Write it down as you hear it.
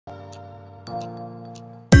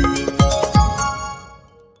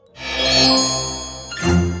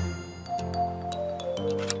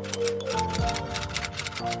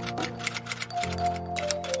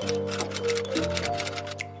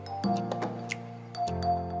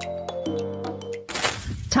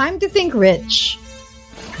Time to think rich.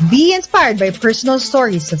 Be inspired by personal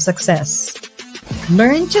stories of success.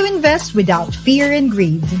 Learn to invest without fear and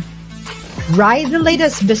greed. Ride the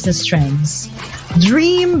latest business trends.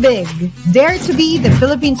 Dream big. Dare to be the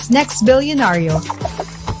Philippines' next billionaire.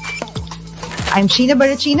 I'm Sheena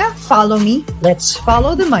Barachina. Follow me. Let's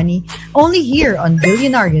follow the money. Only here on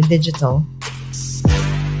Billionaire Digital.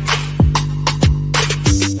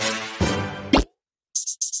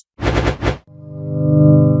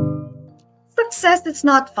 Success is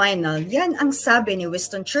not final. Yan ang sabi ni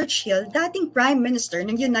Winston Churchill, dating Prime Minister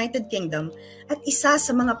ng United Kingdom at isa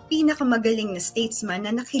sa mga pinakamagaling na statesman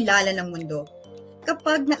na nakilala ng mundo.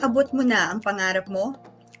 Kapag naabot mo na ang pangarap mo,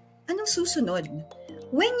 anong susunod?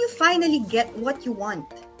 When you finally get what you want,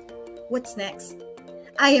 what's next?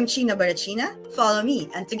 I am Sheena Barachina. Follow me,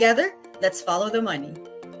 and together, let's follow the money.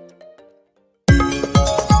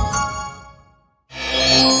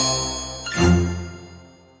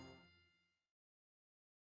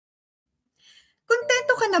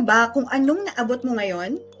 Kontento ka na ba kung anong naabot mo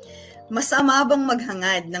ngayon? Masama bang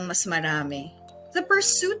maghangad ng mas marami? The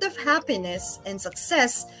pursuit of happiness and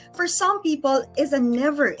success for some people is a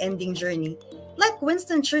never-ending journey. Like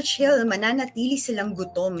Winston Churchill, mananatili silang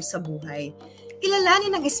gutom sa buhay.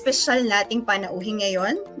 Kilalanin ang espesyal nating panauhin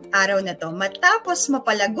ngayon, araw na to, matapos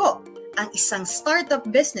mapalago ang isang startup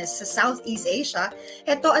business sa Southeast Asia,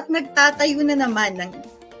 eto at nagtatayo na naman ng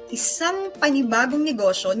isang panibagong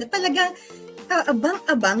negosyo na talagang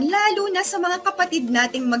kaabang-abang lalo na sa mga kapatid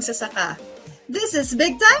nating magsasaka. This is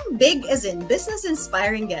Big Time, big as in business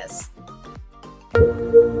inspiring guest.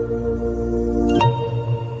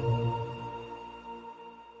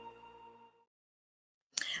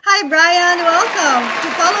 Hi Brian, welcome to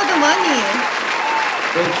Follow the Money.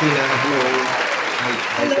 Hey Sheena, hello.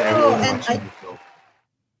 Hello, and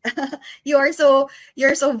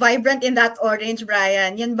you're so vibrant in that orange,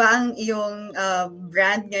 Brian. Yan ba ang iyong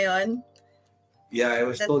brand ngayon? Yeah, I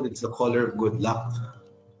was told it's the color of good luck.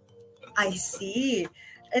 I see.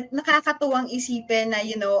 At nakakatuwang isipin na,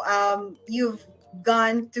 you've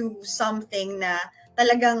gone to something na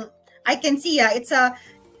talagang, I can see, it's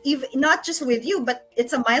not just with you, but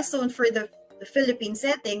it's a milestone for the Philippine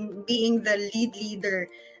setting, being the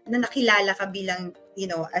leader na nakilala ka bilang,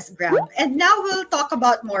 as Grab. And now we'll talk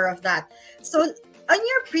about more of that. So, on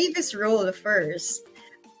your previous role first,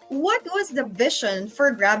 what was the vision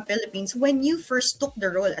for Grab Philippines when you first took the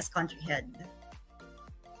role as country head?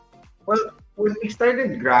 Well, when we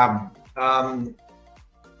started Grab, I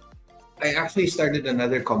actually started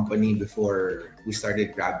another company before we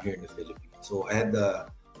started Grab here in the Philippines. So I had the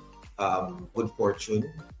good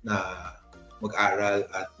fortune na mag-aral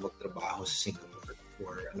at magtrabaho sa Singapore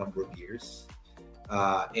for a number of years.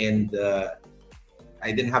 And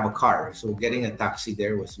I didn't have a car. So getting a taxi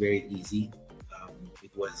there was very easy.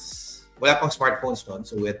 It was, wala pang smartphones noon,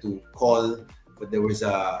 so we had to call, but there was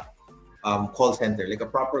a call center, like a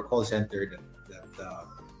proper call center that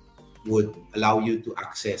would allow you to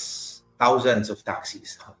access thousands of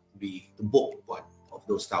taxis, to book one of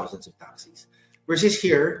those thousands of taxis. Versus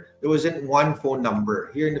here, there wasn't one phone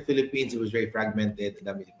number. Here in the Philippines, it was very fragmented. Ang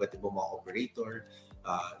dami iba't ibang mga operator,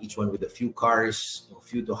 each one with a few cars, a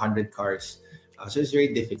few to 100 cars. So it's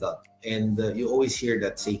very difficult. And you always hear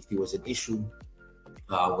that safety was an issue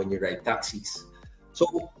when you ride taxis. So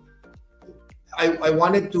I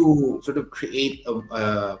wanted to sort of create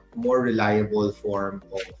a more reliable form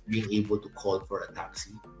of being able to call for a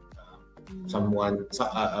taxi.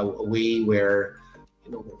 A way where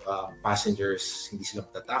passengers hindi sila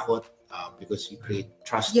matatakot because you create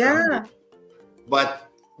trust. Yeah.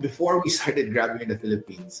 But before we started Grab in the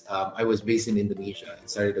Philippines, I was based in Indonesia and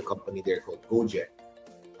started a company there called Gojek,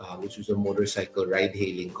 which was a motorcycle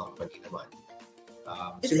ride-hailing company naman.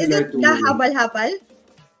 Is it the habal-habal?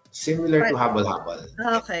 Similar to habal-habal.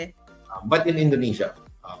 Okay. But in Indonesia.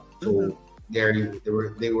 So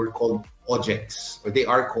they were called Ojeks, or they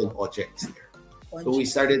are called Ojeks there. So we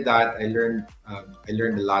started that. I learned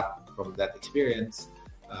a lot from that experience.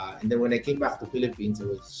 And then when I came back to Philippines, I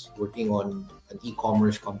was working on an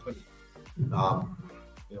e-commerce company. A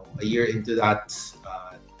year into that,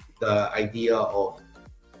 the idea of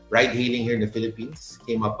ride-hailing here in the Philippines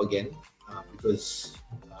came up again because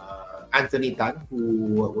Anthony Tan,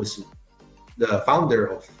 who was the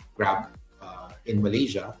founder of Grab in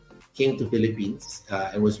Malaysia, came to Philippines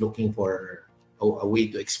and was looking for a way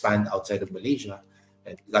to expand outside of Malaysia.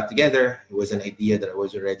 And we got together. It was an idea that I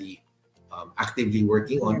was already actively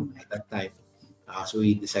working on at that time. So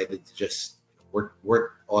we decided to just work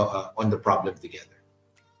on the problem together.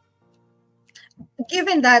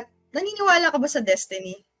 Given that, naniniwala ka ba sa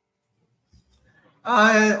destiny?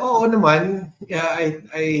 Oo naman. Yeah,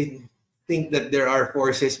 I think that there are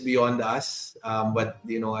forces beyond us. But,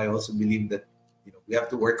 I also believe that, we have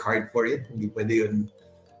to work hard for it. Hindi pwede yun,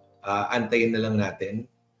 antayin na lang natin.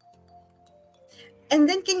 And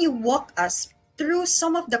then can you walk us through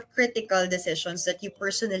some of the critical decisions that you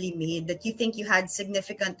personally made that you think you had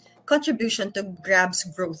significant contribution to Grab's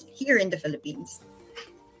growth here in the Philippines?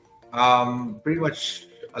 Pretty much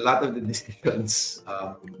a lot of the decisions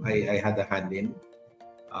I had a hand in.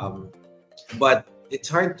 But it's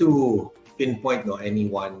hard to pinpoint any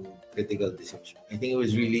one critical decision. I think it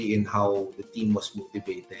was really in how the team was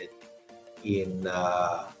motivated in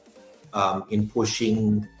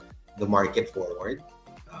pushing the market forward.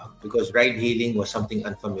 Because ride-hailing was something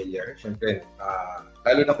unfamiliar. Siyempre,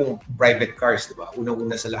 lalo na kung private cars, di ba?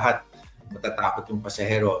 Unang-una sa lahat, matatakot yung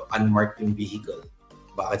pasahero, unmarked yung vehicle.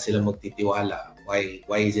 Bakit sila magtitiwala? Why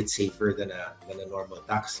is it safer than a normal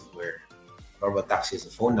taxi, where normal taxi is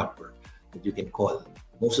a phone number that you can call?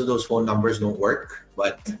 Most of those phone numbers don't work,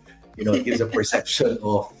 but it gives a perception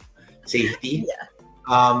of safety. Yeah.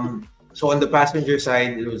 So on the passenger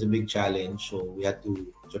side, it was a big challenge. So we had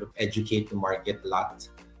to sort of educate the market a lot.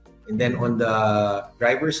 And then on the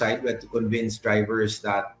driver side, we had to convince drivers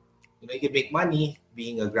that you can make money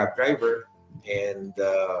being a Grab driver, and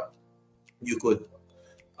you could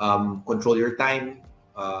control your time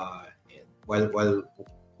while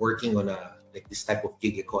working on this type of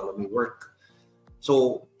gig economy work.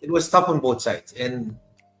 So it was tough on both sides. And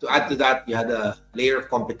to add to that, you had a layer of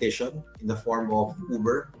competition in the form of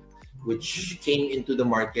Uber, which came into the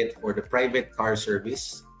market for the private car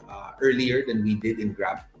service earlier than we did in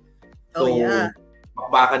Grab. So,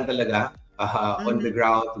 bakbakan talaga on the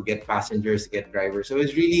ground to get passengers, to get drivers. So it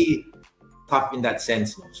was really tough in that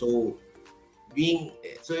sense. No? So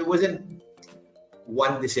it wasn't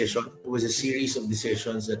one decision. It was a series of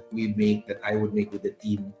decisions that I would make with the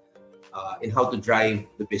team in how to drive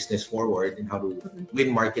the business forward and how to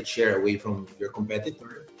win market share away from your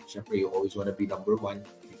competitor. Siyempre, you always want to be number one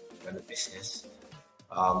in a business.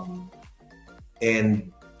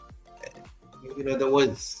 And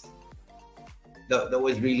that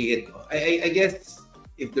was really it. I guess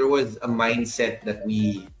if there was a mindset that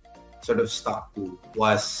we sort of stuck to,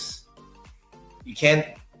 was you can't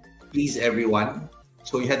please everyone.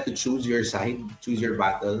 So you had to choose your side, choose your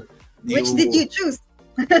battle. Which did you choose?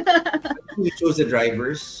 We chose the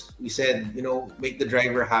drivers. We said, make the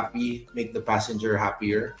driver happy, make the passenger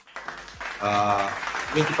happier.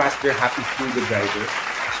 Make the passenger happy through the driver.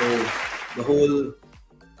 So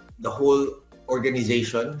the whole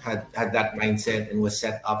organization had that mindset and was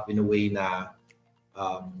set up in a way na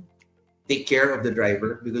take care of the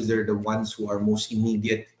driver, because they're the ones who are most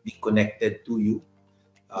immediately connected to you.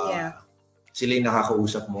 Sila yung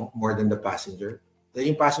nakakausap mo more than the passenger. Then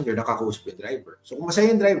yung passenger nakakausap yung driver. So kung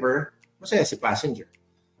masaya yung driver, masaya si passenger.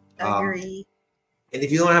 Agree. And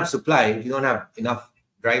if you don't have supply, if you don't have enough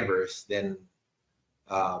drivers, then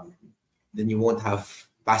you won't have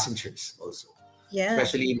passengers also. Yeah.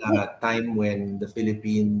 Especially in a time when the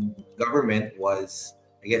Philippine government was,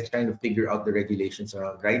 I guess, trying to figure out the regulations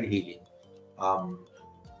around ride-hailing.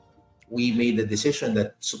 We made the decision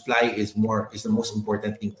that supply is the most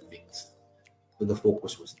important thing to fix. So the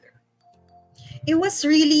focus was there. It was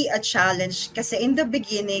really a challenge kasi in the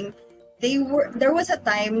beginning, there was a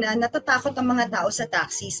time na natatakot ang mga tao sa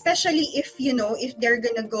taxi, especially if they're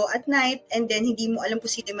gonna go at night and then hindi mo alam kung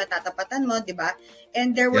sino matatapatan mo, di ba?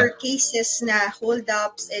 And there were cases na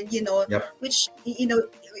hold-ups and which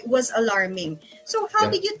was alarming. So how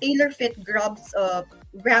did you tailor fit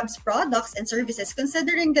Grab's products and services,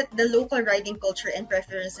 considering that the local riding culture and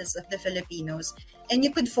preferences of the Filipinos, and you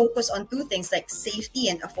could focus on two things like safety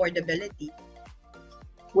and affordability?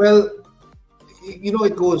 Well,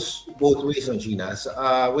 it goes both ways on Ginas.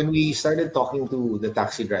 When we started talking to the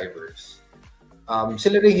taxi drivers,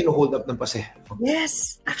 sila rin hino-hold up ng pasahero.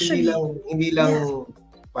 Yes, actually. Hindi lang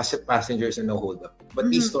passengers na hold up. But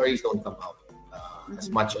these stories don't come out as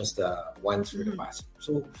much as the ones for the passengers.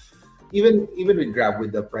 So even with Grab,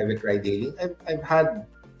 with the private ride hailing, I've had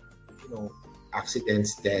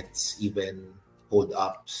accidents, deaths, even hold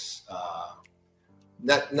ups,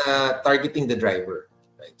 na targeting the driver.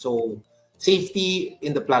 Right? So safety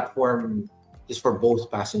in the platform is for both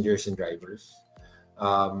passengers and drivers.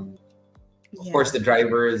 Of course, the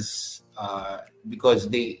drivers, because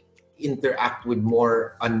they, interact with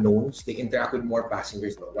more unknowns. They interact with more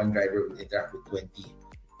passengers. No? One driver would interact with 20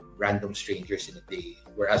 random strangers in a day,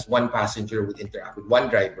 whereas one passenger would interact with one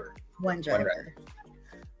driver. One driver.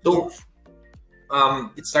 So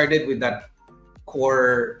it started with that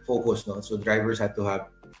core focus. No? So drivers had to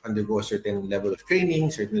undergo a certain level of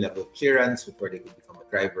training, certain level of clearance before they could become a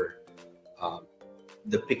driver.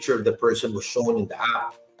 The picture of the person was shown in the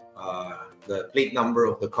app. The plate number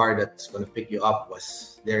of the car that's going to pick you up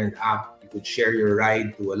was there in the app. You could share your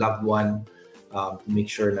ride to a loved one to make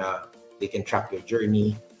sure that they can track your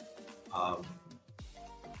journey.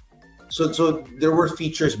 So there were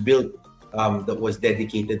features built that was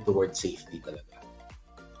dedicated towards safety talaga.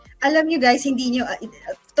 Alam nyo guys, hindi nyo,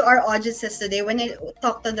 to our audiences today, when I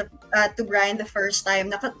talked to Brian the first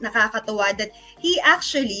time, nakakatuwa that he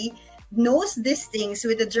actually knows these things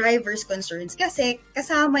with the driver's concerns kasi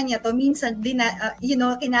kasama niya to minsan din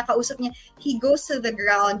kinakausap niya, he goes to the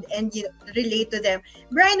ground and relate to them.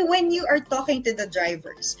 Brian, when you are talking to the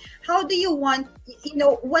drivers, how do you want,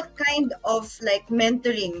 what kind of like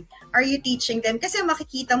mentoring are you teaching them? Kasi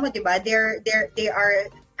makikita mo, diba, they are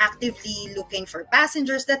actively looking for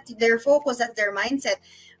passengers, that their focus, that's their mindset.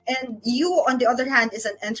 And you, on the other hand, is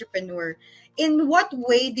an entrepreneur. In what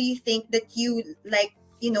way do you think that you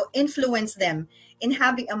influence them in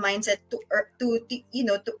having a mindset to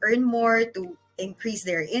earn more, to increase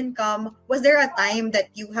their income? Was there a time that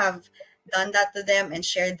you have done that to them and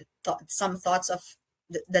shared some thoughts of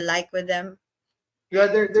the like with them? Yeah,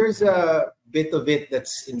 there's a bit of it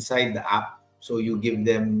that's inside the app. So you give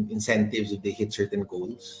them incentives if they hit certain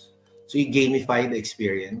goals. So you gamify the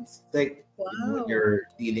experience. Like when you're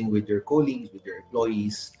dealing with your colleagues, with your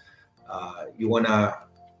employees, you want to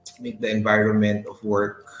make the environment of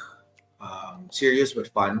work serious but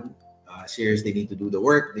fun. Serious, they need to do the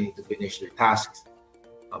work, they need to finish their tasks.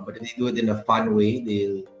 But if they do it in a fun way,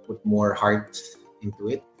 they'll put more heart into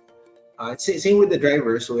it. Same with the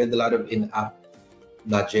drivers. So we had a lot of in-app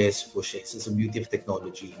nudges, pushes. It's a beauty of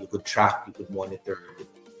technology. You could track, you could monitor.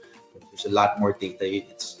 There's a lot more data.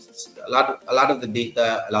 It's a lot of the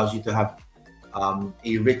data allows you to have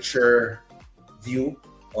a richer view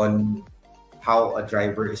on how a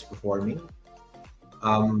driver is performing.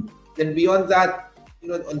 Then beyond that,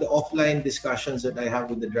 on the offline discussions that I have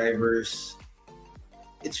with the drivers,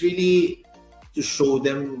 it's really to show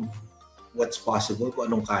them what's possible, kung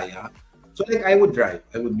anong kaya. So like I would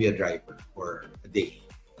be a driver for a day.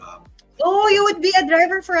 You would be a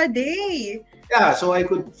driver for a day? Yeah, so I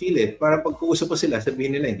could feel it. Para pagkausap pa sila,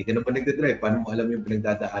 sabihin nila, hindi ka naman nagdadrive. Paano mo alam yung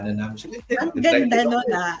pinagdadaanan namin? So, ang ganda nun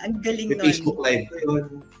ang galing nun. Facebook Live ko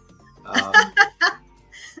yun.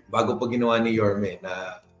 Bago pa ginawa ni Yorme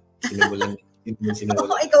na sinimulan.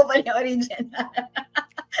 Ikaw pa yung original.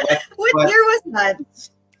 What year was that?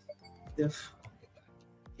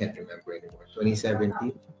 Can't remember anymore.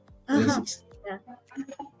 2017? 2016?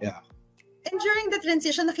 Yeah. And during the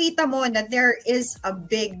transition, nakita mo na there is a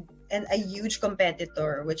big and a huge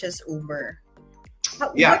competitor, which is Uber.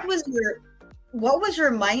 Yeah. What was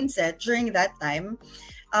your mindset during that time?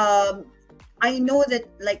 I know that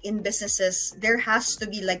like in businesses, there has to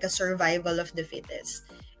be like a survival of the fittest.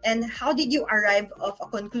 And how did you arrive of a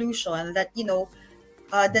conclusion that,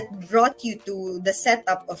 that brought you to the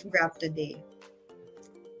setup of Grab today?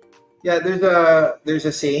 Yeah, there's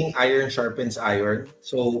a saying, iron sharpens iron.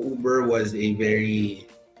 So Uber was a very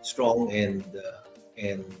strong and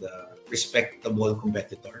respectable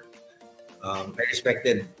competitor. I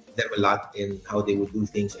respected them a lot in how they would do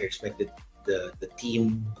things. I respected the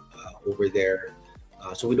team over there.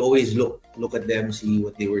 So we'd always look at them, see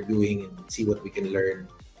what they were doing, and see what we can learn.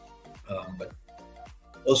 But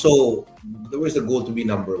also, there was a goal to be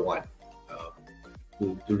number one,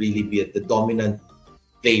 to really be the dominant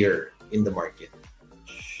player in the market,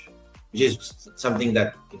 which is something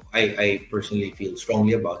that I personally feel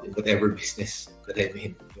strongly about in whatever business that I'm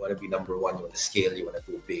in. You want to be number one, you want to scale, you want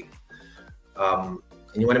to go big, and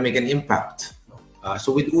you want to make an impact.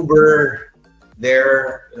 So with Uber,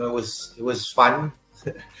 it was fun.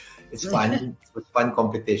 It's fun. It was fun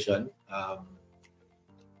competition.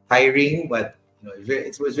 Tiring, but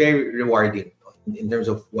it was very rewarding in terms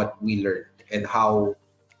of what we learned and how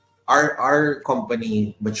our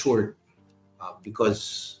company matured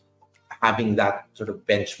because having that sort of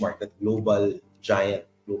benchmark, that giant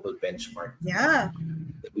global benchmark, that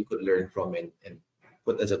we could learn from and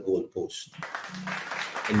put as a goalpost.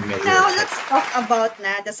 Now let's talk about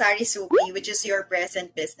the SariSuki, which is your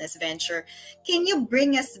present business venture. Can you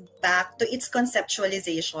bring us back to its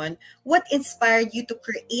conceptualization? What inspired you to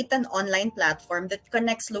create an online platform that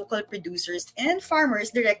connects local producers and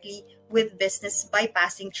farmers directly with business,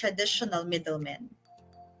 bypassing traditional middlemen?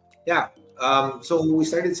 Yeah. So we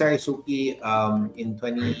started SariSuki in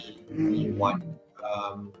 2021.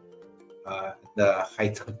 The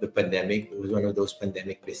height of the pandemic. It was one of those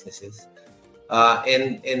pandemic businesses.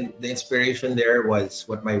 And the inspiration there was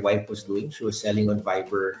what my wife was doing. She was selling on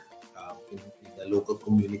Viber, in the local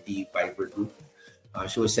community Viber group.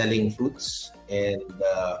 She was selling fruits and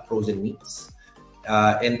frozen meats,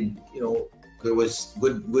 and there was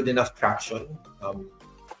good enough traction.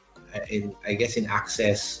 I guess in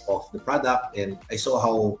access of the product, and I saw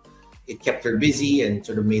how it kept her busy and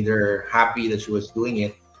sort of made her happy that she was doing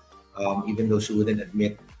it, even though she wouldn't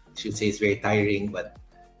admit. She would say it's very tiring, but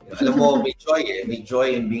alam mo, may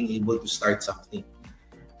joy in being able to start something.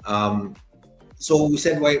 So we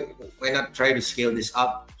said, why not try to scale this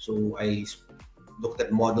up? So I looked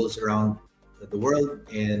at models around the world,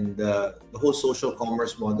 and the whole social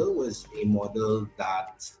commerce model was a model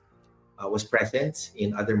that was present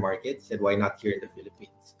in other markets. Said, why not here in the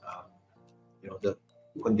Philippines? The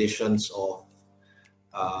conditions of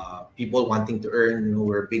people wanting to earn,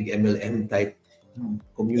 we're a big MLM type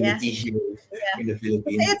community here in the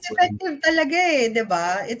Philippines. Kasi it's effective talaga di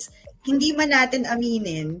ba? It's, hindi man natin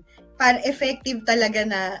aminin, para effective talaga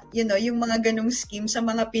na, yung mga ganong scheme sa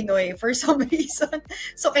mga Pinoy for some reason.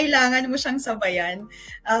 So, kailangan mo siyang sabayan.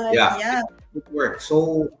 It works.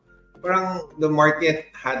 So, parang the market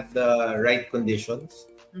had the right conditions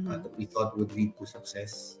that we thought would lead to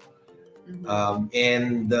success.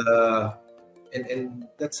 And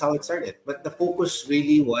that's how it started. But the focus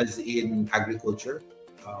really was in agriculture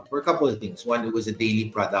for a couple of things. One, it was a daily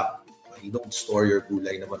product. You don't store your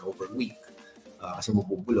gulay naman over a week kasi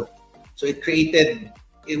mabubulok. So it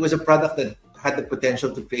was a product that had the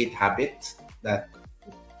potential to create habits, that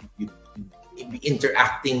you be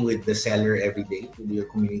interacting with the seller every day, with your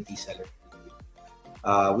community seller,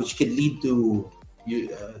 which could lead to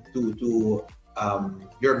your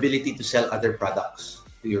ability to sell other products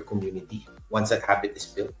to your community once that habit is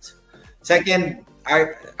built. Second,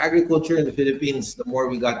 agriculture in the Philippines, the more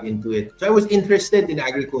we got into it. So I was interested in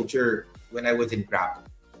agriculture when I was in Grab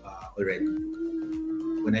already.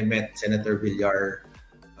 When I met Senator Villar,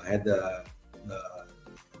 I had the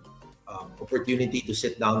opportunity to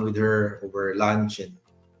sit down with her over lunch, and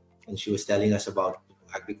she was telling us about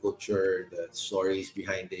agriculture, the stories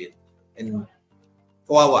behind it, and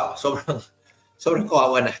kawawa, sobrang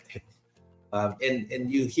kawawa natin.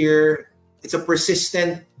 And you hear it's a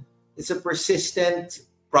persistent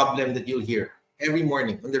problem that you'll hear every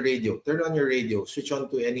morning on the radio. Turn on your radio, switch on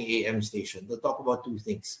to any AM station. They'll talk about two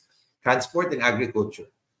things: transport and agriculture.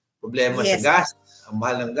 Problema sa gas, ang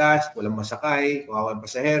mahal ng gas, walang masakay, kawawa ang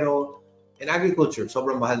pasahero. And agriculture,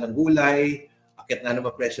 sobrang mahal ng gulay, akit na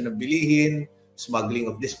naman presyo ng bilihin, smuggling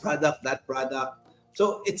of this product, that product.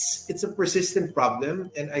 So it's a persistent problem,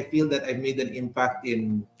 and I feel that I've made an impact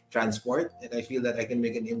in transport, and I feel that I can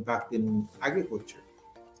make an impact in agriculture.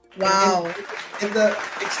 Wow. And the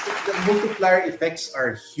multiplier effects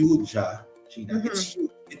are huge, Sheena. It's huge.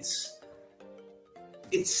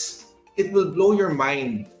 It will blow your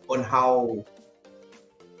mind on how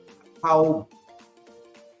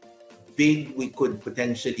big we could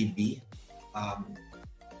potentially be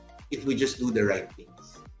if we just do the right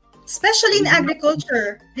things. Especially in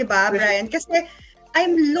agriculture, di ba, Brian? Kasi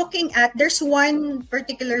I'm looking at, there's one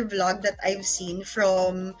particular vlog that I've seen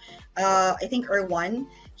from, I think, Erwan.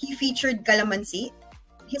 He featured calamansi.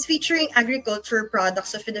 He's featuring agriculture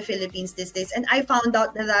products of the Philippines these days. And I found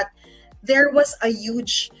out that there was a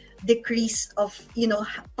huge decrease of,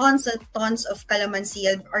 tons and tons of calamansi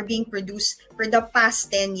are being produced for the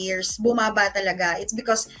past 10 years. Bumaba talaga. It's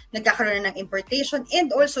because nagkakaroon ng importation,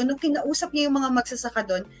 and also nung kinausap niya yung mga magsasaka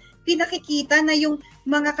doon, pinakikita na yung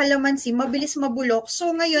mga kalamansi mabilis mabulok.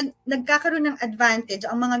 So ngayon, nagkakaroon ng advantage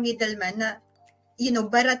ang mga middleman na,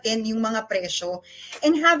 baratin yung mga presyo.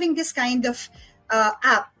 And having this kind of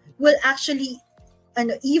app will actually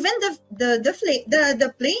even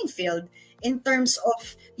the playing field in terms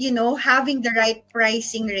of, having the right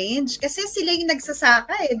pricing range. Kasi sila yung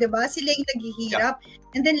nagsasaka di ba? Sila yung naghihirap.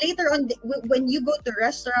 Yeah. And then later on, when you go to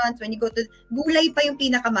restaurants, when you go to, gulay pa yung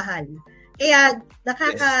pinakamahal. Kaya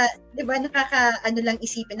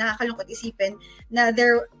nakakalungkot isipin na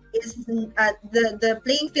there is the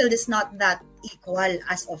playing field is not that equal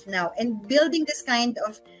as of now. And building this kind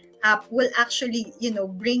of app will actually,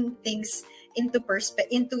 bring things into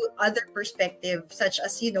other perspective, such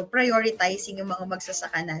as, prioritizing yung mga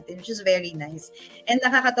magsasaka natin, which is very nice. And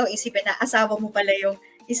nakakatawa isipin na asawa mo pala yung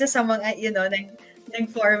isa sa mga,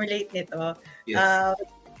 nag-formulate nito. Yes.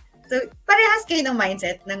 So, parehas kayo ng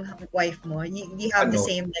mindset ng wife mo? You have the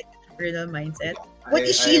same entrepreneurial mindset? What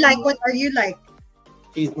is she like? What are you like?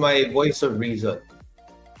 She's my voice of reason.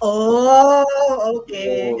 Oh,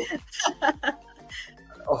 okay. So,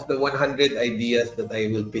 of the 100 ideas that I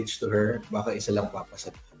will pitch to her, baka isa lang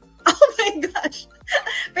papasok. Oh my gosh.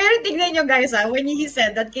 Pero tignan nyo guys, when he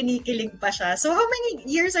said that, kinikilig pa siya. So how many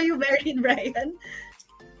years are you married, Brian?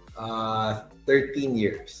 13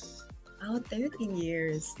 years. Oh, 13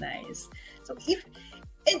 years. Nice. So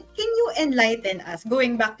can you enlighten us,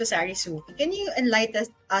 going back to SariSuki, can you enlighten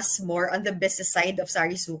us more on the business side of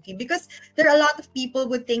SariSuki? Because there are a lot of people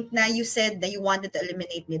would think na you said that you wanted to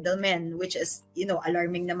eliminate middlemen, which is,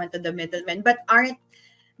 alarming naman to the middlemen. But aren't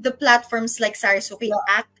the platforms like SariSuki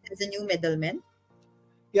act as a new middleman?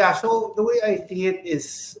 Yeah, so the way I see it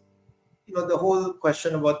is, the whole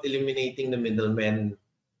question about eliminating the middlemen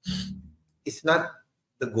is not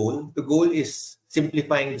the goal. The goal is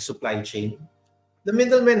simplifying the supply chain. The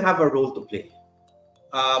middlemen have a role to play.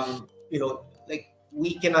 Like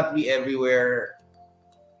we cannot be everywhere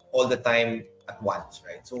all the time at once,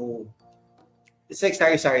 right? So it's like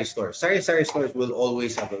Sari stores. Sari stores will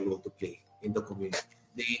always have a role to play in the community.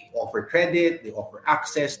 They offer credit, they offer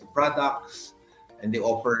access to products, and they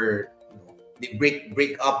offer, they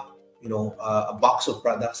break up, a box of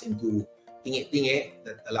products into tingi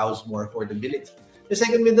that allows more affordability. The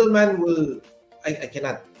second middleman will, I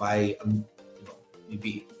cannot buy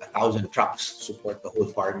maybe 1,000 trucks to support the whole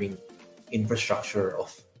farming infrastructure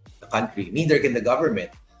of the country. Neither can the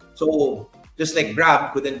government. So just like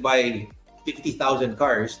Grab couldn't buy 50,000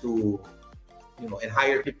 cars to, and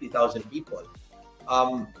hire 50,000 people,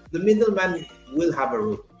 the middleman will have a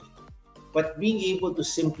role. But being able to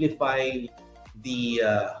simplify the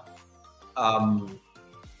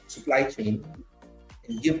supply chain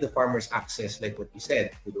and give the farmers access, like what you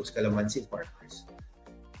said, to those calamansi farmers,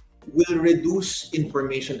 will reduce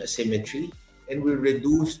information asymmetry and will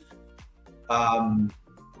reduce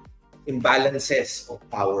imbalances of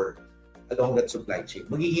power along that supply chain.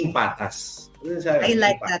 Magiging patas. I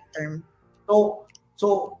like that term.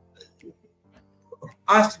 So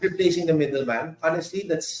us replacing the middleman, honestly,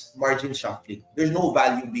 that's margin shuffling. There's no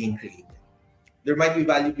value being created. There might be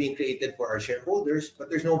value being created for our shareholders, but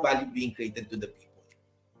there's no value being created to the people.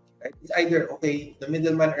 Right? It's either, okay, the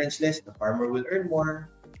middleman earns less, the farmer will earn more,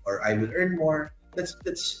 or I will earn more.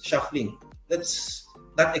 That's shuffling. That's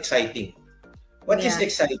not exciting. What is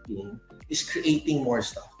exciting is creating more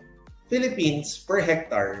stuff. Philippines, per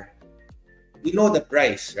hectare, we know the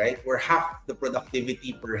price, right? We're half the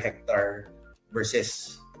productivity per hectare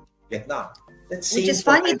versus Vietnam. Which is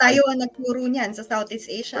funny, tayo ang nagturo niyan sa Southeast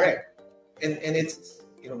Asia. Correct. And it's,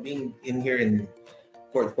 being in here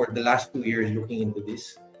for the last 2 years looking into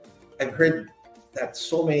this, I've heard that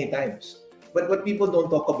so many times. But what people don't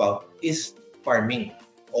talk about is farming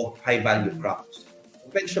of high-value crops,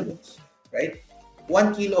 vegetables, right?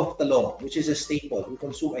 1 kilo of talong, which is a staple, we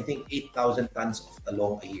consume, I think, 8,000 tons of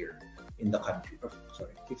talong a year in the country.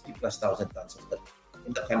 50 plus thousand tons of talong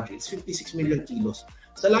in the country. It's 56 million kilos.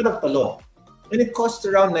 It's a lot of talong. And it costs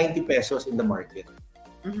around 90 pesos in the market.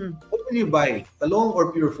 Mm-hmm. What will you buy? Talong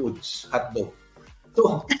or Pure Foods? Hotdog.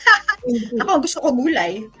 So, ako gusto ko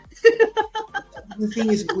gulay. The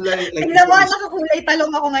thing is, gulay, like, naman nakakulay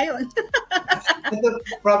talong ako ngayon. The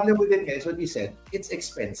problem with it, guys, what you said, it's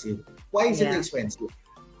expensive. Why is it expensive?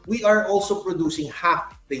 We are also producing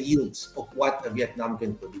half the yields of what Vietnam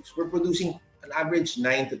can produce. We're producing an average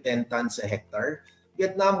 9 to 10 tons a hectare.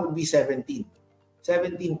 Vietnam would be 17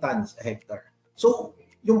 tons a hectare. So,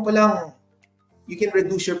 yung palang, you can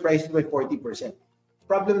reduce your prices by 40%.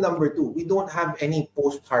 Problem number 2, we don't have any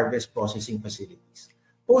post-harvest processing facilities.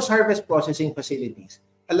 Post-harvest processing facilities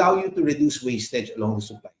allow you to reduce wastage along the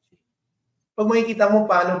supply chain. Pag makikita mo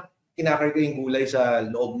paano kinakarga yung gulay sa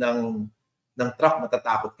loob ng truck,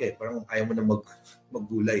 matatakot ka eh. Parang ayaw mo na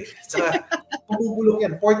maggulay. Saka, mabubulok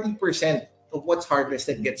yan. 40% of what's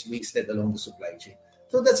harvested gets wasted along the supply chain.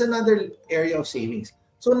 So that's another area of savings.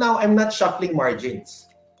 So now I'm not shuffling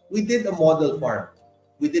margins. We did a model farm.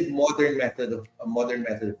 We did modern method of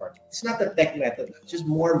farming. It's not a tech method. It's just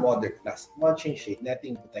more modern. Plus mulching, shade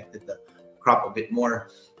netting protected the crop a bit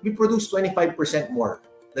more. We produced 25% more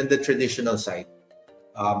than the traditional side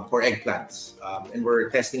for eggplants, and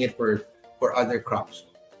we're testing it for other crops.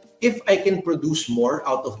 If I can produce more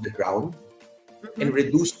out of the ground and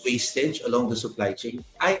reduce wastage along the supply chain,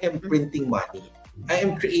 I am printing money. I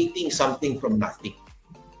am creating something from nothing.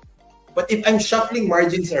 But if I'm shuffling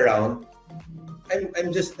margins around,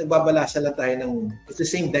 I'm just nagbabalasa lang tayo ng, it's the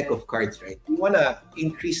same deck of cards, right? We want to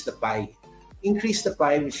increase the pie. Increase the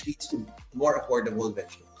pie, which leads to more affordable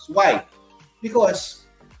vegetables. Why? Because,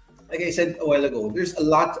 like I said a while ago, there's a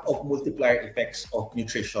lot of multiplier effects of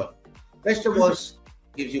nutrition. Vegetables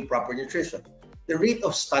gives you proper nutrition. the rate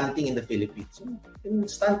of stunting in the Philippines, in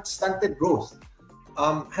stunted growth,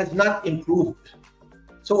 has not improved.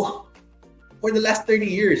 So for the last 30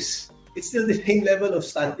 years, it's still the same level of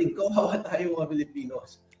stunting. Kawawa tayo mga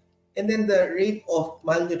Filipinos. And then the rate of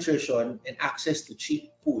malnutrition and access to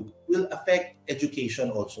cheap food will affect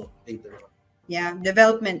education also later on. Yeah,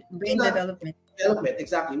 development, brain development. Development,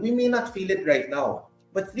 exactly. We may not feel it right now,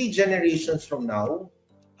 but 3 generations from now,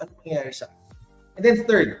 ano mangyayari sa atin? And then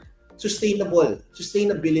third,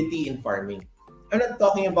 sustainability in farming. I'm not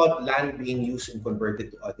talking about land being used and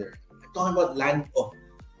converted to other. I'm talking about land of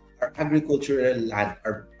our agricultural land,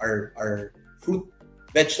 our fruit,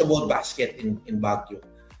 vegetable basket in Baguio.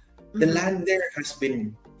 The land there has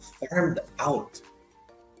been farmed out.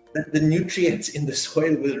 That the nutrients in the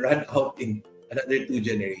soil will run out in another 2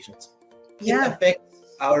 generations. Yeah. It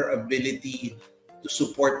affects our ability to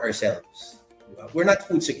support ourselves. We're not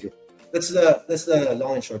food secure. That's the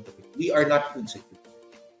long and short of it. We are not food secure.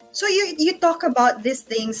 So you talk about these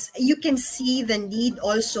things, you can see the need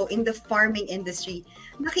also in the farming industry.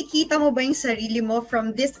 Nakikita mo ba yung sarili mo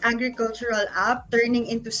from this agricultural app turning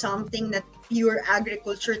into something that pure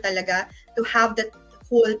agriculture talaga, to have that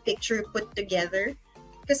whole picture put together?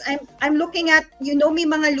 Because I'm looking at, may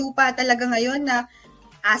mga lupa talaga ngayon na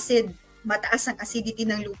mataas ang acidity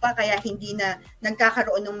ng lupa, kaya hindi na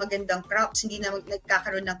nagkakaroon ng magandang crops, hindi na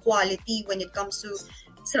nagkakaroon ng quality when it comes to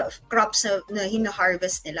crops na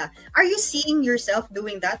hina-harvest nila. Are you seeing yourself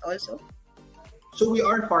doing that also? So we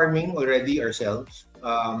are farming already ourselves.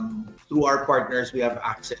 Through our partners, we have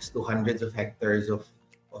access to hundreds of hectares of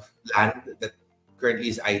land that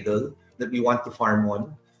currently is idle that we want to farm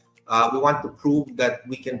on. We want to prove that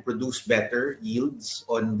we can produce better yields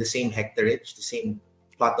on the same hectareage, the same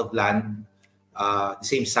plot of land, the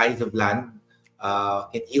same size of land,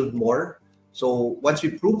 can yield more. So once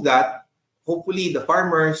we prove that, hopefully the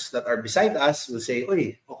farmers that are beside us will say,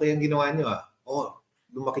 "Oy, okay ang ginawa nyo ah. Oh,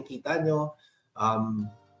 lumakikita nyo.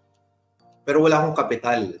 Pero wala akong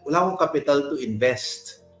capital. Wala akong capital to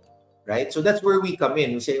invest." Right? So that's where we come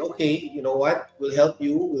in. We say, "Okay, you know what? We'll help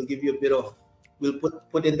you. We'll give you a bit of, we'll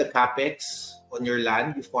put in the capex on your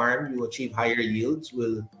land. You farm, you achieve higher yields.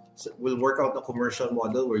 We'll work out a commercial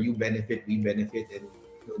model where you benefit, we benefit, and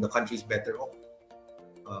the country's better off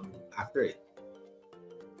after it."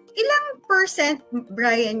 Ilang percent,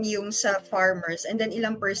 Brian, yung sa farmers, and then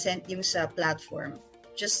ilang percent yung sa platform?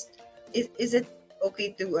 Just, is it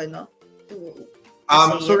okay to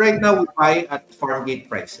so right now we buy at farm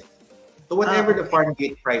gate pricing. So whatever the farm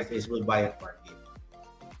gate price is, we'll buy at farm gate.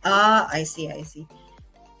 I see.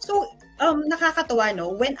 So, nakakatawa,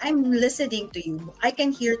 no? When I'm listening to you, I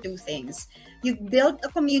can hear 2 things. You built a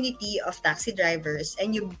community of taxi drivers,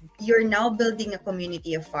 and you're now building a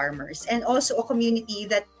community of farmers, and also a community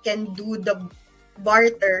that can do the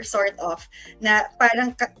barter sort of, na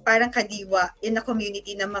parang kadiwa in a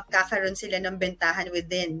community na magkakaroon sila ng bentahan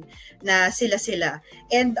within na sila.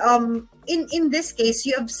 And in this case,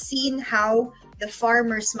 you have seen how the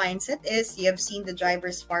farmer's mindset is, you have seen the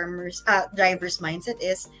driver's mindset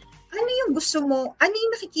is. Ano yung gusto mo, ano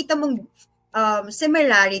yung nakikita mong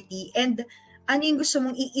similarity, and ano yung gusto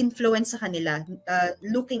mong i-influence sa kanila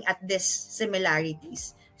looking at these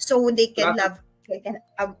similarities, so they can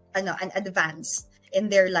advance in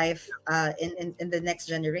their life in the next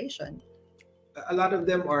generation? A lot of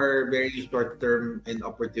them are very short-term and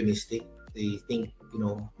opportunistic. They think,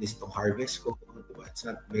 this to harvest ko, it's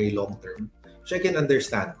not very long-term. So I can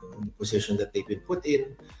understand the position that they've been put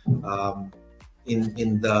in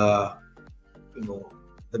the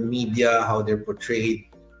the media, how they're portrayed.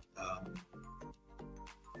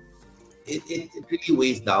 It really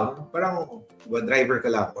weighs down. Parang driver ka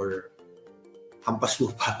lang or hampas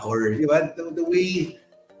lupa, or the way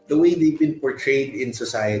they've been portrayed in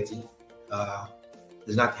society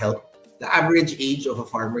does not help. The average age of a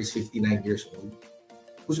farmer is 59 years old.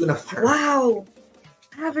 Who's gonna farm? Wow,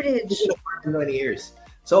 average. Who's gonna farm in 20 years?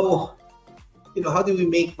 So, how do we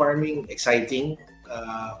make farming exciting,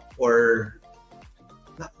 or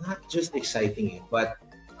not just exciting, but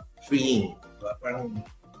freeing?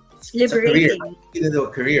 Liberating. A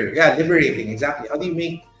career. Yeah, liberating. Exactly. How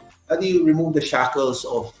do you remove the shackles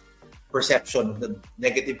of perception, of the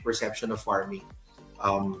negative perception of farming,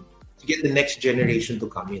 to get the next generation to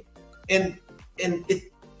come in? And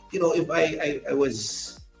it, if I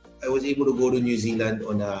was able to go to New Zealand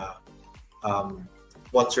on a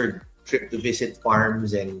sponsored trip to visit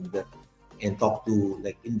farms and talk to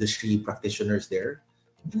industry practitioners there,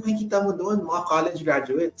 makikita mo doon, mga college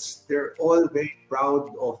graduates, they're all very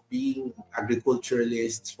proud of being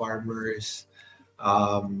agriculturalists, farmers.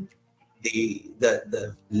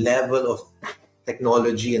 The level of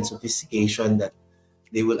technology and sophistication that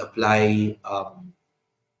they will apply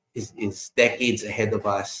is decades ahead of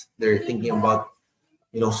us. They're thinking about,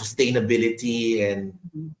 sustainability and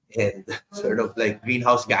sort of like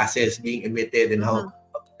greenhouse gases being emitted and how to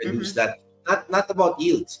reduce that. Not about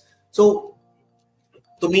yields. So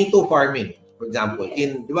tomato farming, for example,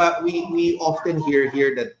 diba, we often hear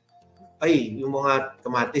here that ay yung mga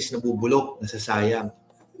kamatis nabubulok, nasasayang.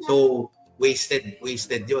 So wasted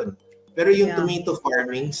yun. Pero yung tomato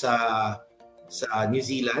farming sa New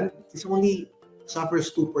Zealand, it's only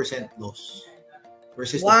suffers 2% loss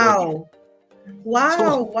versus the 40%. Wow,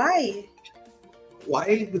 so, why?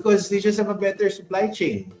 Why? Because they just have a better supply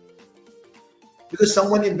chain. Because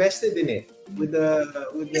someone invested in it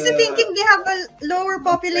Kasi thinking they have a lower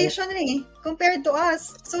population compared to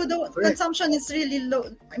us. So the consumption is really low.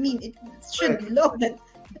 I mean, it should be low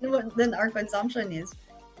than our consumption is,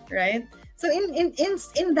 right? So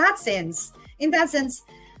in that sense,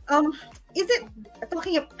 is it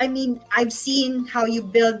talking of, I mean, I've seen how you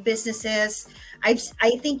build businesses. I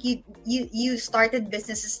think you started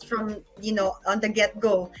businesses from, on the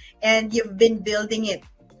get-go, and you've been building it.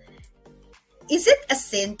 Is it a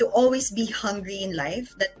sin to always be hungry in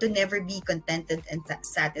life, that to never be contented and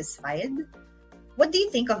satisfied? What do you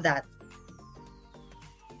think of that?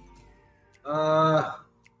 I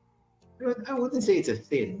wouldn't say it's a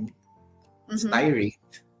sin. It's tiring.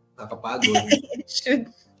 Nakakapagod. It should.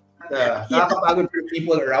 Nakakapagod for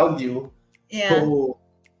people around you. Yeah. So,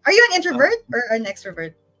 are you an introvert or an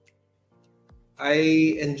extrovert?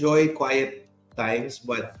 I enjoy quiet times,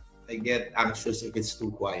 but I get anxious if it's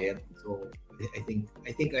too quiet. So I think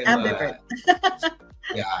I'm ambivert.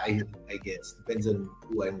 Yeah, I guess depends on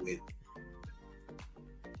who I'm with.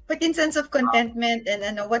 But in sense of contentment,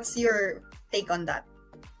 and what's your take on that?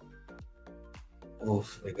 Oh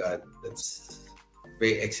my God, that's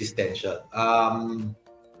very existential. I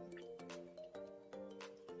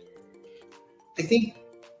think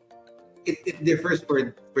it differs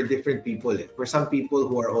for different people. For some people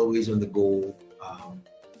who are always on the go, I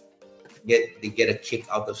get a kick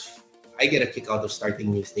out of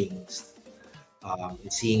starting new things,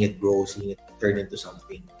 and seeing it grow, seeing it turn into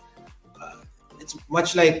something. It's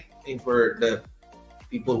much like, for the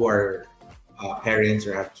people who are parents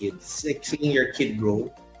or have kids, like seeing your kid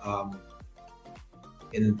grow,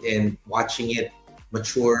 and watching it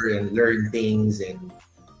mature and learn things and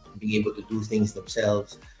being able to do things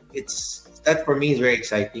themselves. That for me is very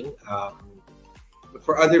exciting. But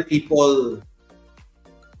for other people,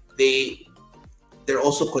 they're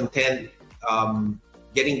also content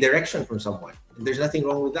getting direction from someone. And there's nothing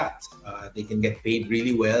wrong with that. They can get paid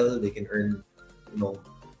really well. They can earn,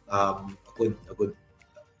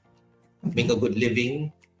 make a good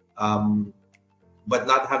living, but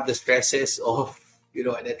not have the stresses of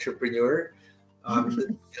an entrepreneur.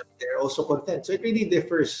 They're also content. So it really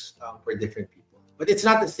differs for different people. But it's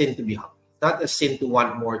not a sin to be hungry. It's not a sin to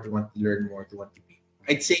want more, to want to learn more, to want to be.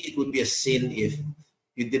 I'd say it would be a sin if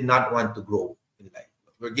you did not want to grow in life.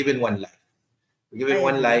 We're given one life. We're given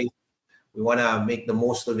one life. We want to make the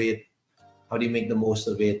most of it. How do you make the most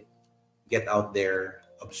of it? Get out there,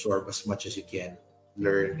 absorb as much as you can,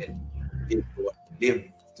 learn, and live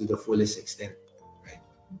to the fullest extent.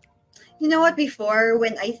 You know what, before,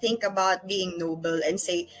 when I think about being noble and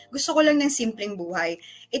say, gusto ko lang ng simpleng buhay,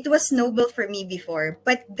 it was noble for me before.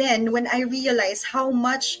 But then, when I realized how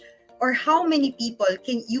much or how many people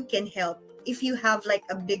you can help if you have like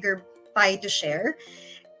a bigger pie to share,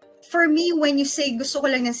 for me, when you say, gusto ko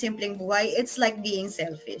lang ng simpleng buhay, it's like being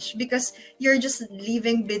selfish, because you're just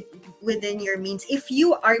living within your means. If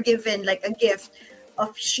you are given like a gift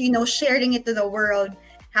of, sharing it to the world,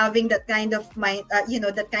 having that kind of mind,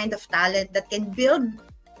 that kind of talent that can build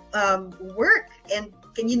work and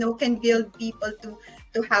can build people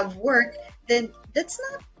to have work, then that's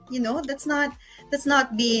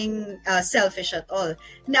not being selfish at all.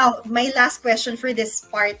 Now, my last question for this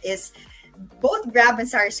part is, both Grab and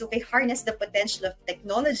SariSuki harness the potential of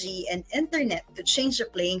technology and internet to change the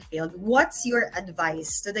playing field. What's your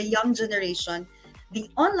advice to the young generation, the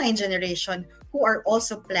online generation, who are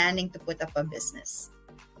also planning to put up a business?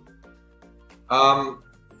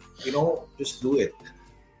 Just do it.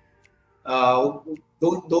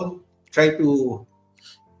 Don't try to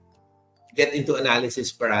get into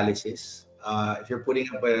analysis paralysis. If you're putting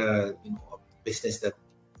up a business that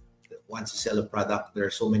wants to sell a product, there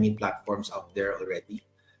are so many platforms out there already.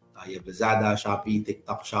 You have Lazada, Shopee,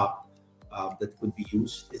 TikTok Shop that could be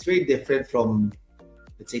used. It's very different from,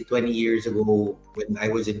 let's say, 20 years ago when I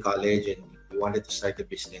was in college and we wanted to start a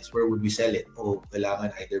business. Where would we sell it?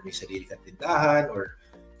 Kailangan either may sarili kang tindahan, or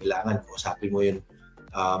kailangan kausapin mo yung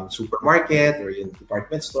supermarket or yung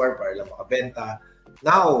department store para lang makabenta.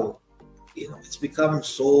 Now, it's become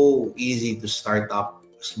so easy to start up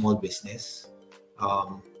a small business.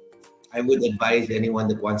 I would advise anyone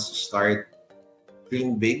that wants to start,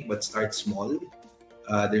 dream big but start small.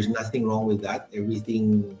 There's nothing wrong with that.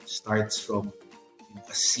 Everything starts from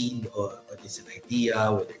a seed, or whether it's an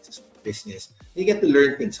idea, whether it's a small business. You get to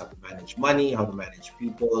learn things, how to manage money, how to manage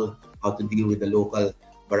people, how to deal with the local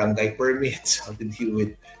barangay permits, how to deal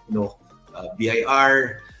with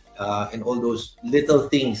BIR, and all those little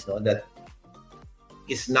things that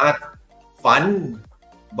is not fun,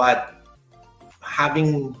 but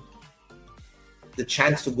having the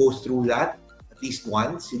chance to go through that at least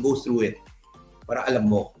once, you go through it para alam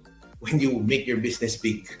mo when you make your business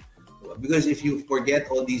big. Because if you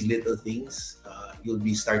forget all these little things, you'll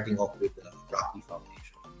be starting off with a rocky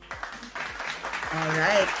foundation. All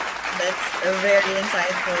right. That's very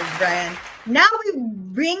insightful, Brian. Now we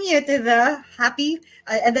bring you to the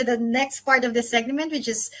the next part of the segment, which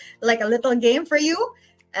is like a little game for you.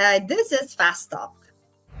 This is Fast Talk.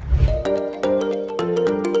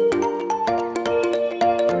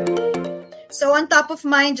 So on top of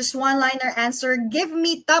mind, just one-liner answer. Give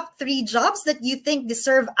me top 3 jobs that you think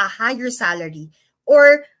deserve a higher salary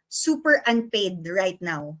or super unpaid right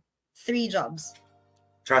now. 3 jobs.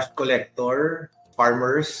 Trash collector,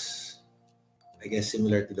 farmers, I guess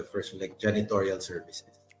similar to the first one, like janitorial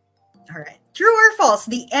services. All right. True or false?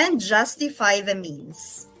 The end justify the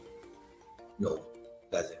means. No,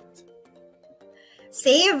 doesn't.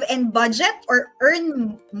 Save and budget or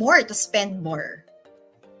earn more to spend more?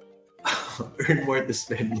 Earn more to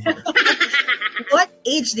spend more. What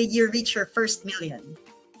age did you reach your first million?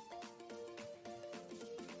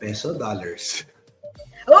 Peso, dollars.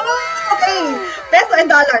 Oh, okay. Peso and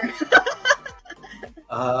dollar.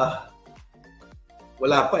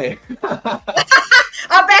 Wala pa eh.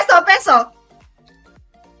 Peso.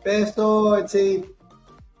 Peso, I'd say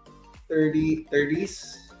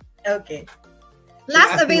 30s. Okay.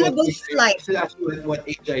 Last available flight. Still ask you what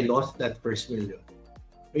age I lost that first million.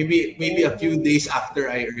 Maybe a few days after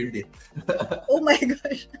I earned it. Oh my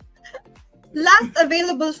gosh. Last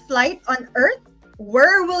available flight on Earth,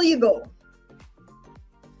 where will you go?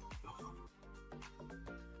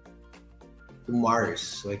 To Mars,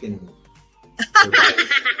 so I can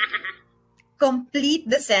Complete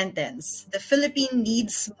the sentence. The Philippines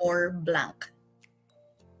needs more blank.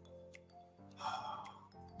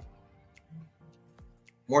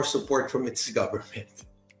 More support from its government.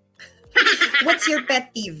 What's your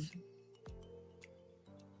pet peeve?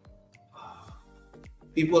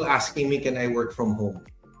 People asking me, can I work from home?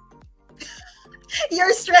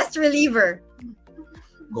 Your stress reliever.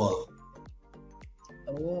 Golf.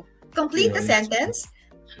 Oh. Complete the sentence.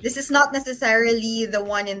 This is not necessarily the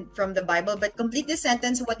one from the Bible, but complete the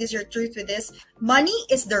sentence. What is your truth with this? Money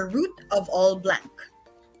is the root of all blank.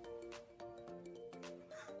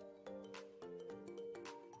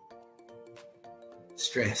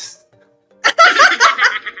 Stress.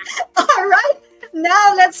 All right.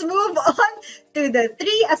 Now let's move on to the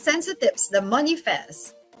 3 essential tips, the money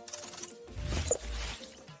fest.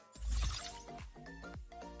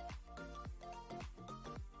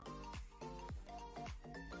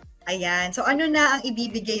 Ayan. So ano na ang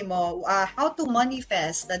ibibigay mo? How to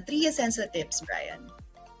manifest the 3 essential tips, Brian?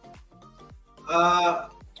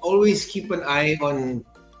 Always keep an eye on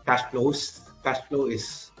cash flows. Cash flow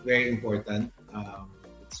is very important.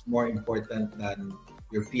 It's more important than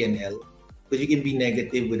your P&L, because you can be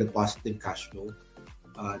negative with a positive cash flow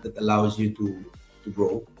that allows you to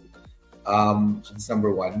grow. So that's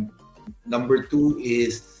number 1. Number 2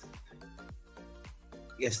 is,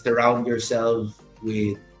 yes, surround yourself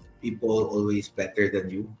with people always better than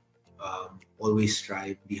you. Always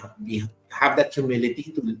strive. Have that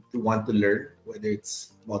humility to want to learn, whether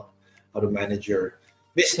it's about how to manage your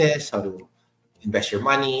business, how to invest your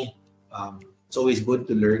money. It's always good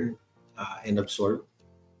to learn and absorb.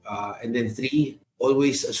 And then 3,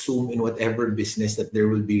 always assume in whatever business that there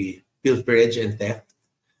will be pilferage and theft.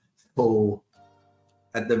 So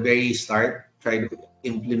at the very start, try to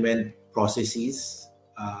implement processes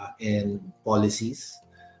and policies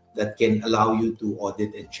that can allow you to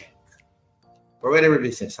audit and check for whatever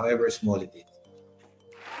business, however small it is.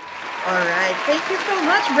 All right. Thank you so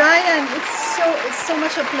much, Brian. It's so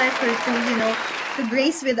much a pleasure to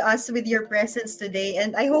grace with us with your presence today.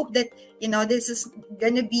 And I hope that, this is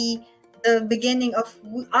going to be the beginning of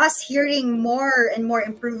us hearing more and more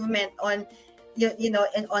improvement on,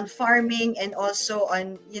 and on farming and also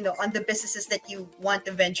on, on the businesses that you want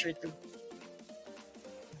to venture to.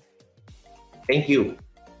 Thank you.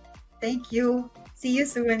 Thank you. See you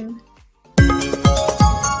soon.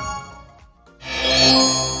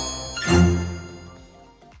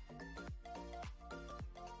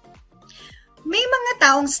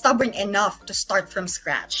 taong stubborn enough to start from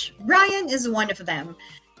scratch. Brian is one of them.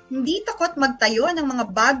 Hindi takot magtayo ng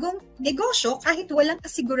mga bagong negosyo kahit walang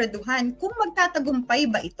kasiguraduhan kung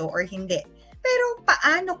magtatagumpay ba ito or hindi. Pero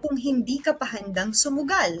paano kung hindi ka pa handang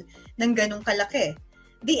sumugal ng ganong kalaki?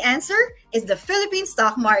 The answer is the Philippine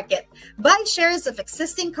stock market. Buy shares of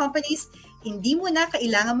existing companies. Hindi mo na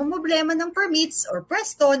kailangan problema ng permits or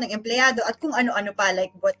pwesto ng empleyado at kung ano-ano pa like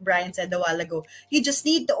what Brian said a while ago. You just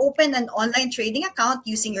need to open an online trading account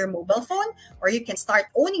using your mobile phone, or you can start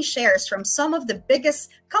owning shares from some of the biggest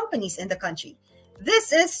companies in the country. This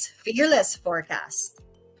is Fearless Forecast.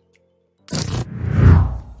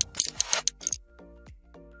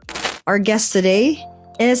 Our guest today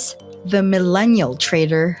is the Millennial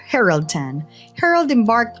Trader, Herald Tan. Herald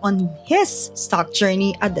embarked on his stock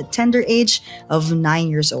journey at the tender age of 9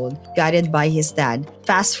 years old, guided by his dad.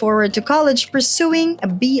 Fast forward to college, pursuing a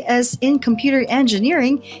BS in computer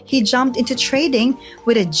engineering, he jumped into trading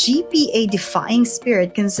with a GPA-defying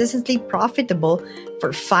spirit, consistently profitable for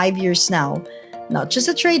 5 years now. Not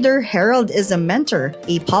just a trader, Herald is a mentor,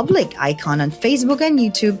 a public icon on Facebook and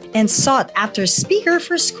YouTube, and sought after speaker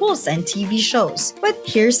for schools and TV shows. But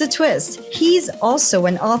here's the twist. He's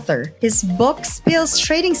also an author. His book spills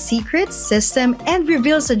trading secrets, system, and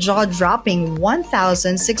reveals a jaw-dropping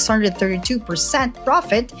 1,632%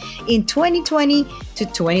 profit in 2020 to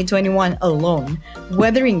 2021 alone,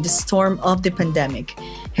 weathering the storm of the pandemic.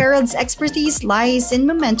 Herald's expertise lies in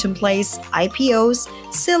momentum plays, IPOs,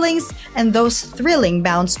 ceilings, and those thrilling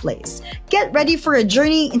bounce plays. Get ready for a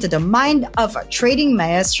journey into the mind of a trading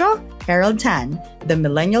maestro, Herald Tan, the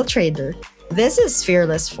Millennial Trader. This is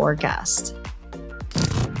Fearless Forecast.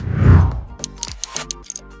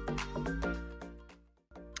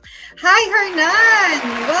 Hi, Hernan!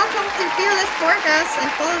 Welcome to Fearless Forecast and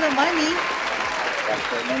Follow the Money. Good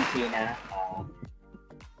afternoon, Tina.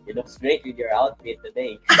 You look great with your outfit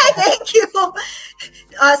today. Thank you.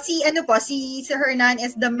 Si Hernan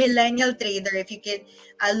is the Millennial Trader. If you can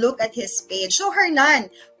look at his page. So Hernan,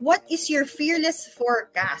 what is your fearless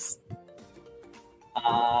forecast?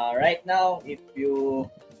 Right now, if you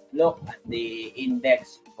look at the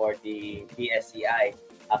index for the BSCI,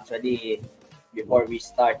 actually, before we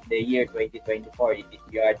start the year 2024,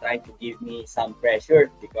 you are trying to give me some pressure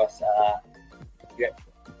because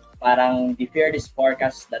parang the fearless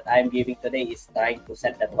forecast that I'm giving today is trying to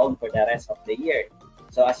set the tone for the rest of the year.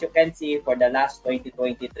 So as you can see, for the last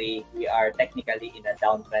 2023, we are technically in a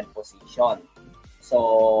downtrend position.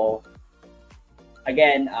 So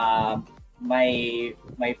again, my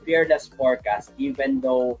fearless forecast, even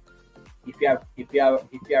though if you are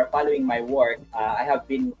following my work, I have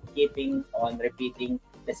been keeping on repeating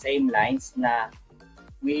the same lines na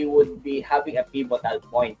we would be having a pivotal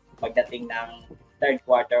point pagdating ng third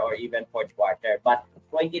quarter or even fourth quarter. But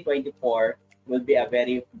 2024 will be a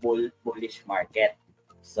very bullish market.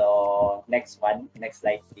 So next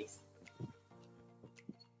slide, please.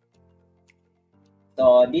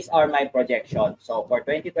 So these are my projections. So for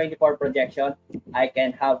 2024 projection, I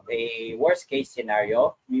can have a worst case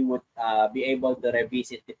scenario. We would be able to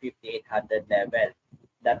revisit the 5,800 level.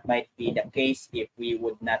 That might be the case if we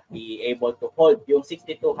would not be able to hold yung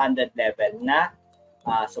 6,200 level na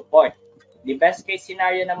support. The best case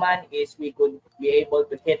scenario naman is we could be able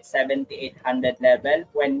to hit 7,800 level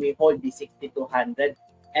when we hold the 6,200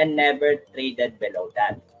 and never traded below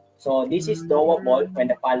that. So this is doable when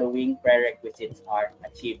the following prerequisites are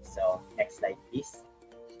achieved. So next slide, please.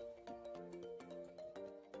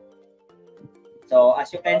 So as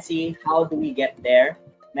you can see, how do we get there?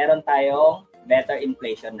 Meron tayong better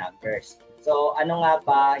inflation numbers. So ano nga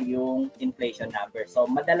ba yung inflation numbers? So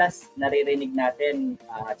madalas naririnig natin,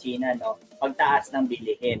 China, no, pagtaas ng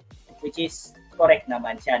bilihin, which is correct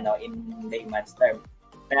naman siya, no, in layman's term.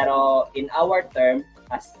 Pero in our term,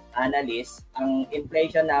 as analysts, ang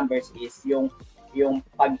inflation numbers is yung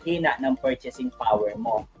paghina ng purchasing power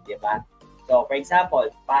mo, di ba? So for example,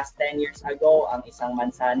 past 10 years ago, ang isang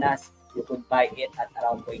mansanas, you could buy it at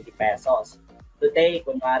around 20 pesos. Today,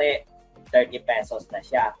 kunwari, 30 pesos na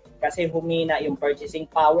siya. Kasi humina yung purchasing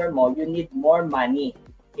power mo, you need more money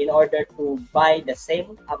in order to buy the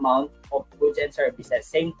same amount of goods and services,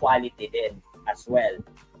 same quality din as well.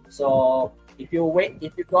 So, if you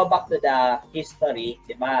go back to the history,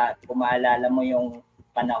 di ba, kung maalala mo yung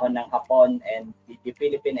panahon ng Hapon and the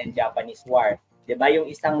Philippine and Japanese War, di ba, yung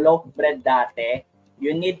isang loaf bread dati,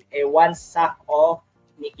 you need a one sack of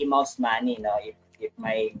Mickey Mouse money, no? If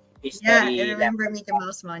my history... Yeah, I remember Mickey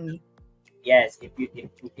Mouse money. Yes,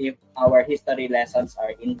 if our history lessons are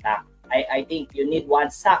intact, I think you need one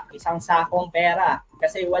sack, isang sakong pera.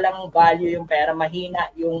 Kasi walang value yung pera, mahina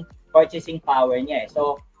yung purchasing power niya.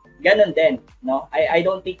 So, ganun din, no? I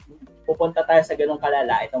don't think pupunta tayo sa ganung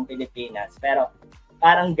kalala itong Pilipinas, pero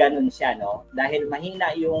parang ganun siya, no? Dahil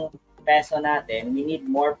mahina yung peso natin, we need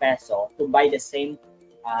more peso to buy the same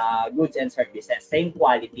goods and services, same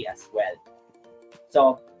quality as well.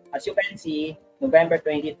 So, as you can see, November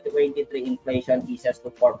 2023 inflation eases to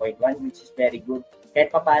 4.1, which is very good. Kahit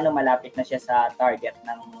pa paano malapit na siya sa target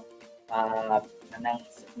ng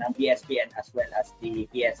BSP and as well as the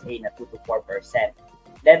PSA na 2 to 4%.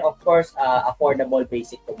 Then of course, affordable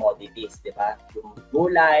basic commodities, di ba? Yung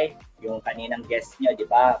gulay, yung kaninang guest nyo, di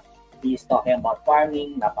ba? He's talking about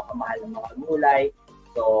farming, napakamahal ng mga gulay.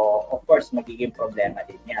 So, of course, magiging problema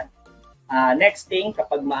din yan. Next thing,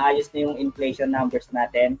 kapag maayos na yung inflation numbers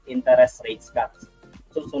natin, interest rates cuts.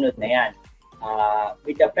 Susunod na yan.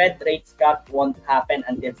 With the Fed rates cut won't happen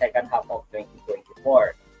until second half of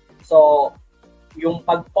 2024. So, yung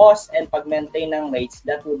pag-pause and pag-maintain ng rates,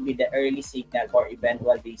 that would be the early signal for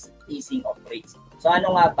eventual easing of rates. So,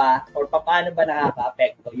 ano nga ba, or paano ba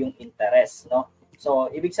nakaka-apekto yung interest, no?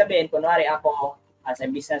 So, ibig sabihin, kunwari ako, as a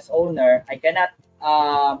business owner, I cannot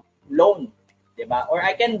loan, di ba? Or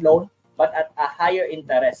I can loan, but at a higher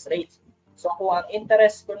interest rate. So, kung ang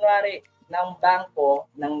interest, kunwari, ng bangko,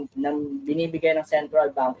 ng binibigay ng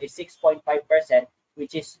central bank is 6.5%,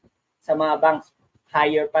 which is sa mga banks,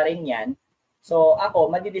 higher pa rin yan. So, ako,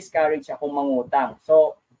 madi-discourage akong mangutang.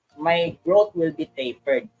 So, my growth will be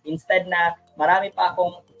tapered. Instead na marami pa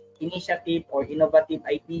akong initiative or innovative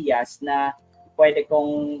ideas na pwede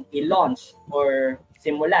kong i-launch or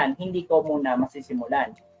simulan, hindi ko muna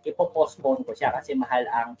masisimulan. Ipo-postpone ko siya kasi mahal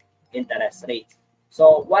ang interest rates.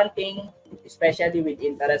 So, one thing, especially with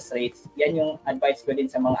interest rates, yan yung advice ko din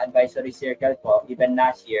sa mga advisory circle ko, even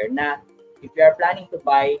last year, na if you are planning to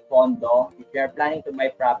buy condo, if you are planning to buy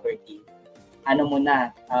property, ano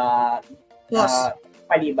muna,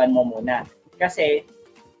 paliban mo muna. Kasi,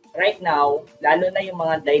 right now, lalo na yung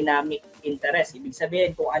mga dynamic interest, ibig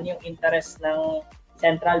sabihin kung ano yung interest ng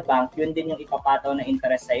central bank, yun din yung ipapataw na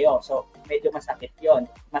interest sa'yo. So, medyo masakit yun.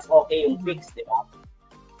 Mas okay yung fixed, di ba?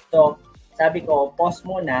 So, sabi ko, pause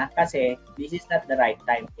muna kasi this is not the right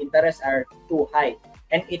time. Interests are too high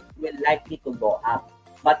and it will likely to go up.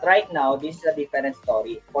 But right now, this is a different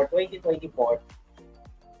story. For 2024,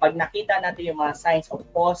 pag nakita natin yung mga signs of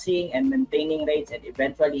pausing and maintaining rates and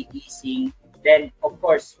eventually easing, then of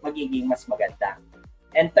course, magiging mas maganda.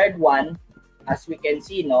 And third one, as we can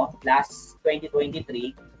see, no, last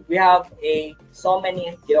 2023, we have so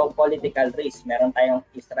many geopolitical risks. Meron tayong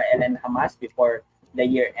Israel and Hamas before the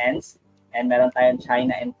year ends. And meron tayong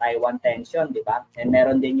China and Taiwan tension, di ba? And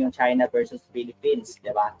meron din yung China versus Philippines, di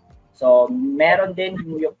ba? So, meron din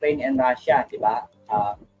yung Ukraine and Russia, di ba?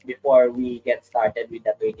 Before we get started with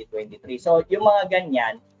the 2023. So, yung mga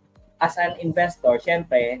ganyan, as an investor,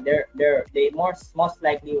 syempre, they most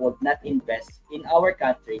likely would not invest in our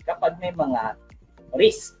country kapag may mga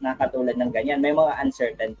risks na katulad ng ganyan. May mga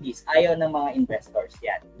uncertainties. Ayaw ng mga investors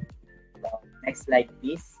yan. So, next slide,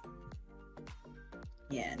 please.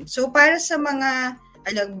 Yan. So para sa mga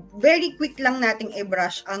very quick lang nating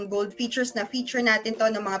i-brush ang gold features na feature natin to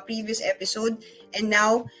ng mga previous episode, and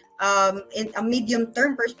now in a medium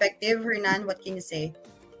term perspective, Hernan, what can you say?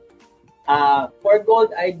 For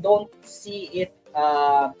gold, I don't see it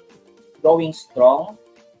going strong.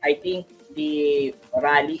 I think the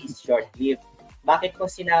rally is short-lived. Bakit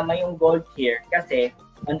ko sinama yung gold here? Kasi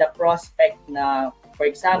on the prospect na, for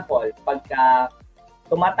example, pagka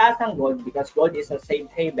tumataas ang gold, because gold is a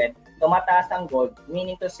safe haven, tumataas ang gold,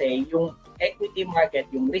 meaning to say, yung equity market,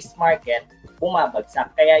 yung risk market,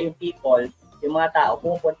 bumabagsak. Kaya yung people, yung mga tao,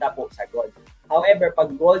 pupunta po sa gold. However,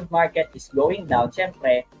 pag gold market is going down,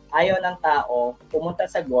 syempre, ayaw ng tao pumunta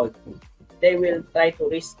sa gold. They will try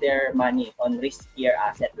to risk their money on riskier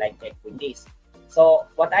asset like equities. So,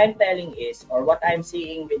 what I'm telling is, or what I'm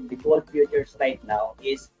seeing with the gold futures right now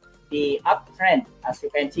is, the uptrend, as you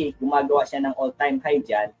can see, gumagawa siya ng all-time high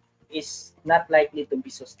dyan, is not likely to be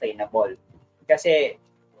sustainable. Kasi,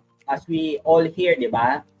 as we all hear, di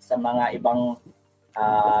ba, sa mga ibang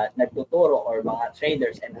nagtuturo or mga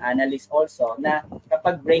traders and analysts also, na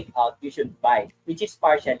kapag breakout, you should buy, which is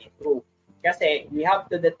partially true. Kasi, we have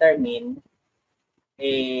to determine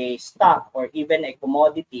a stock or even a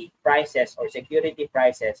commodity prices or security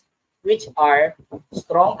prices which are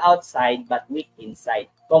strong outside but weak inside.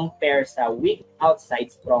 Compare sa weak outside,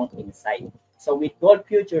 strong inside. So with gold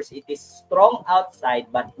futures, it is strong outside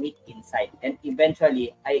but weak inside. And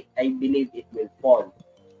eventually, I believe it will fall.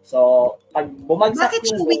 So, pag bumagsak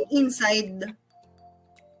yung weak inside?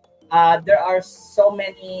 There are so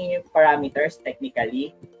many parameters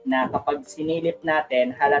technically na kapag sinilip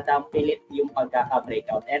natin, halatang pilit yung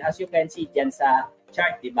pagkaka-breakout. And as you can see dyan sa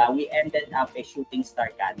chart, diba, we ended up a shooting star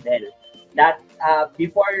candle. That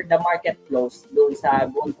before the market closed, doon sa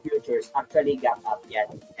gold futures, actually gap up yan.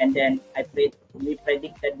 And then we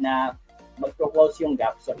predicted na mag-close yung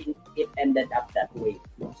gap, so it ended up that way.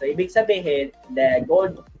 So ibig sabihin, the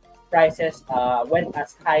gold prices went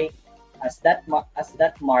as high as that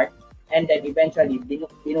mark, and then eventually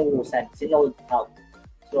binuhusan, sinold out.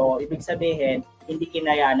 So ibig sabihin, hindi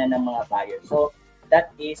kinayanan ng mga buyers. So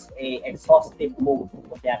that is a exhaustive move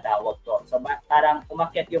kung tinatawag ko. So parang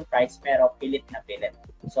umakyat yung price pero pilit na pilit.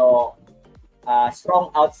 So strong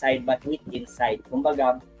outside but weak inside.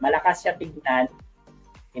 Kumbaga, malakas siya tignan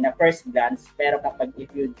in a first glance, pero kapag if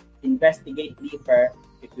you investigate deeper,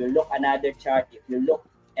 if you look another chart, if you look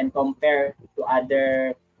and compare to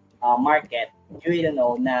other market, you will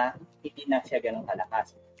know na hindi na siya ganun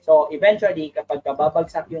kalakas. So eventually, kapag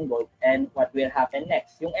babagsak yung gold, and what will happen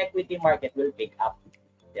next? Yung equity market will pick up,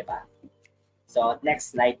 diba? So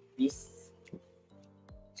next slide, please.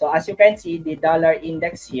 So as you can see, the dollar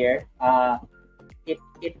index here,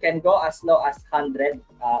 it can go as low as 100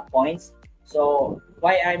 points. So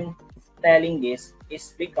why I'm telling this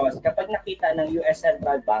is because kapag nakita ng US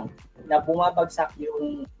Central Bank na bumabagsak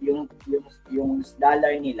yung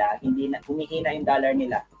dollar nila, hindi na humihina yung dollar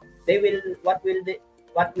nila, what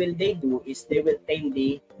will they do is they will tame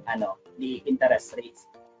the interest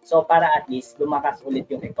rates. So para at least lumakas ulit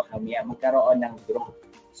yung ekonomiya, magkaroon ng growth.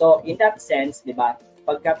 So in that sense, di ba,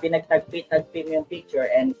 pagka pinagtagpi yung picture,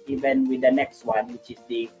 and even with the next one, which is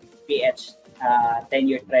the PH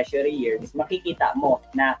 10-year treasury yields, makikita mo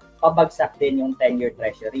na pabagsak din yung 10-year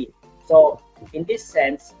treasury. So in this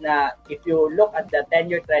sense, na if you look at the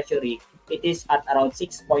 10-year treasury, it is at around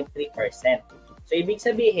 6.3%. So ibig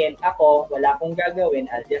sabihin, ako, wala akong gagawin,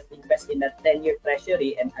 I'll just invest in the 10-year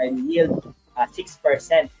treasury and I'll yield 6%,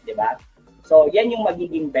 di ba? So yan yung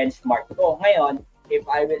magiging benchmark ko. Ngayon, if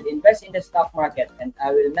I will invest in the stock market and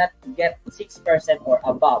I will not get 6% or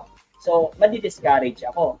above, so madi-discourage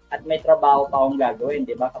ako at may trabaho pa akong gagawin,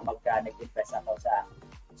 di ba, kapag nag-invest ako sa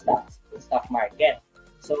stock market.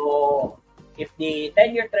 So if the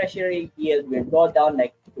 10-year treasury yield will go down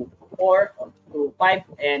like to 4 or to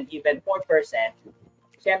 5 and even 4%,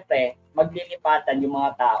 syempre maglilipatan yung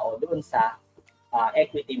mga tao doon sa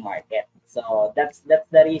equity market. So that's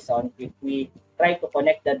the reason, if we try to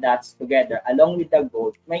connect the dots together along with the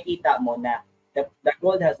gold, may kita mo na the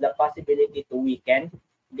gold has the possibility to weaken.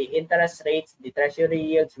 The interest rates, the treasury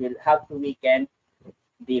yields will have to weaken.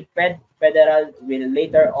 The federal will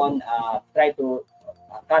later on try to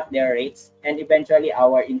cut their rates, and eventually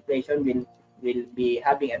our inflation will be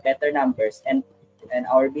having a better numbers, and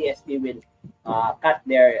our BSP will cut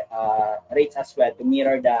their rates as well to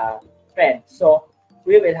mirror the Fed. So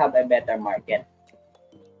we will have a better market.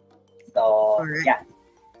 So yeah,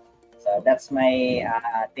 so that's my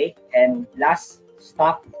take. And last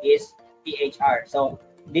stock is PHR. So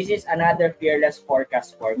this is another fearless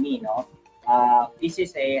forecast for me, no? This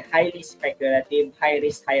is a highly speculative, high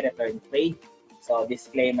risk, high return trade. So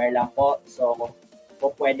disclaimer lang po. So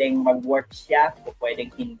pwedeng mag-work siya,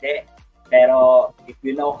 pwedeng hindi. Pero if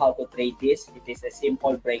you know how to trade this, it is a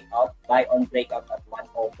simple breakout. Buy on breakout at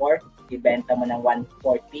 104. Ibenta mo ng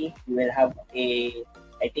 140. You will have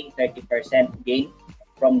I think 30% gain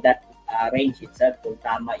from that range itself, kung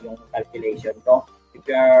tama yung calculation ko. If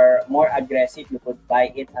you are more aggressive, you could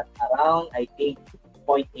buy it at around, I think,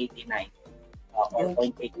 0.89 or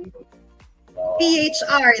 0.82. So,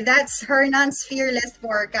 PHR, that's Hernan's fearless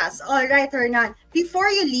forecast. All right, Hernan. Before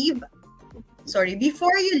you leave,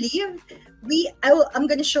 I'm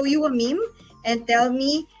going to show you a meme and tell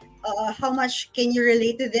me how much can you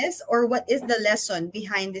relate to this, or what is the lesson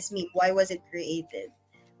behind this meme? Why was it created?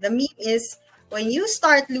 The meme is, when you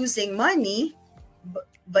start losing money,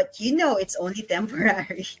 but you know it's only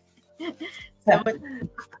temporary. So,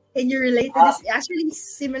 can you relate to this? Actually,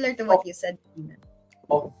 similar to what you said.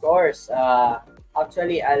 Of course.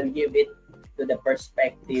 Actually, I'll give it to the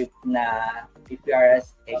perspective na if you are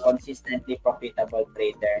a consistently profitable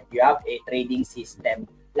trader, you have a trading system.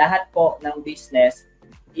 Lahat po ng business,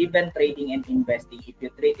 even trading and investing, if you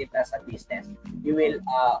treat it as a business, you will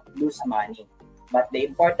lose money. But the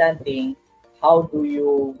important thing, how do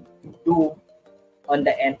you do on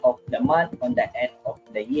the end of the month, on the end of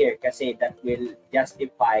the year? Kasi that will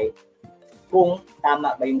justify kung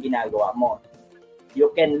tama ba yung ginagawa mo.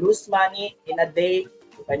 You can lose money in a day,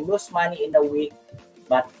 you can lose money in a week,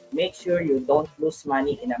 but make sure you don't lose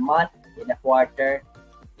money in a month, in a quarter,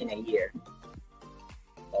 in a year.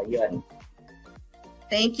 So yun.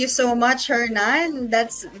 Thank you so much, Hernan.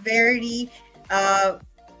 That's very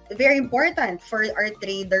important for our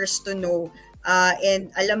traders to know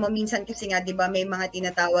And alam mo, minsan kasi nga, di ba, may mga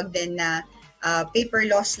tinatawag din na paper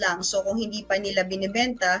loss lang. So, kung hindi pa nila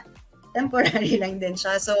binibenta, temporary lang din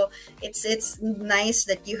siya. So, it's nice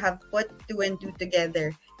that you have put 2 and 2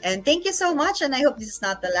 together. And thank you so much, and I hope this is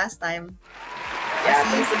not the last time. Yeah,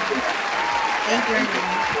 thank you. Thank you.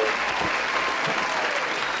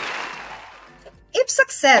 If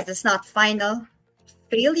success is not final,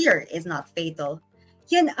 failure is not fatal.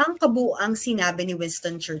 Yan ang kabuuang sinabi ni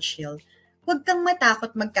Winston Churchill. Huwag kang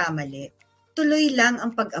matakot magkamali. Tuloy lang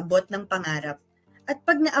ang pag-abot ng pangarap. At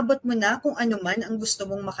pag naabot mo na kung ano man ang gusto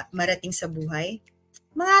mong marating sa buhay,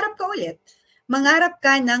 mangarap ka ulit. Mangarap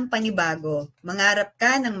ka ng panibago. Mangarap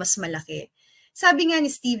ka ng mas malaki. Sabi nga ni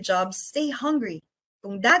Steve Jobs, stay hungry.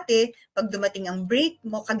 Kung dati, pag dumating ang break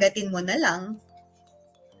mo, kagatin mo na lang.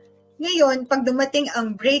 Ngayon, pag dumating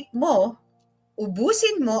ang break mo,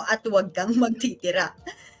 ubusin mo at huwag kang magtitira.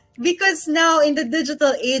 Because now in the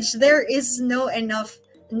digital age, there is enough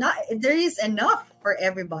for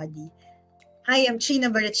everybody. I am China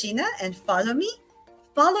Barachina, and follow me.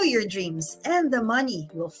 Follow your dreams, and the money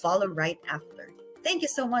will follow right after. Thank you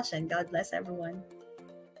so much, and God bless everyone.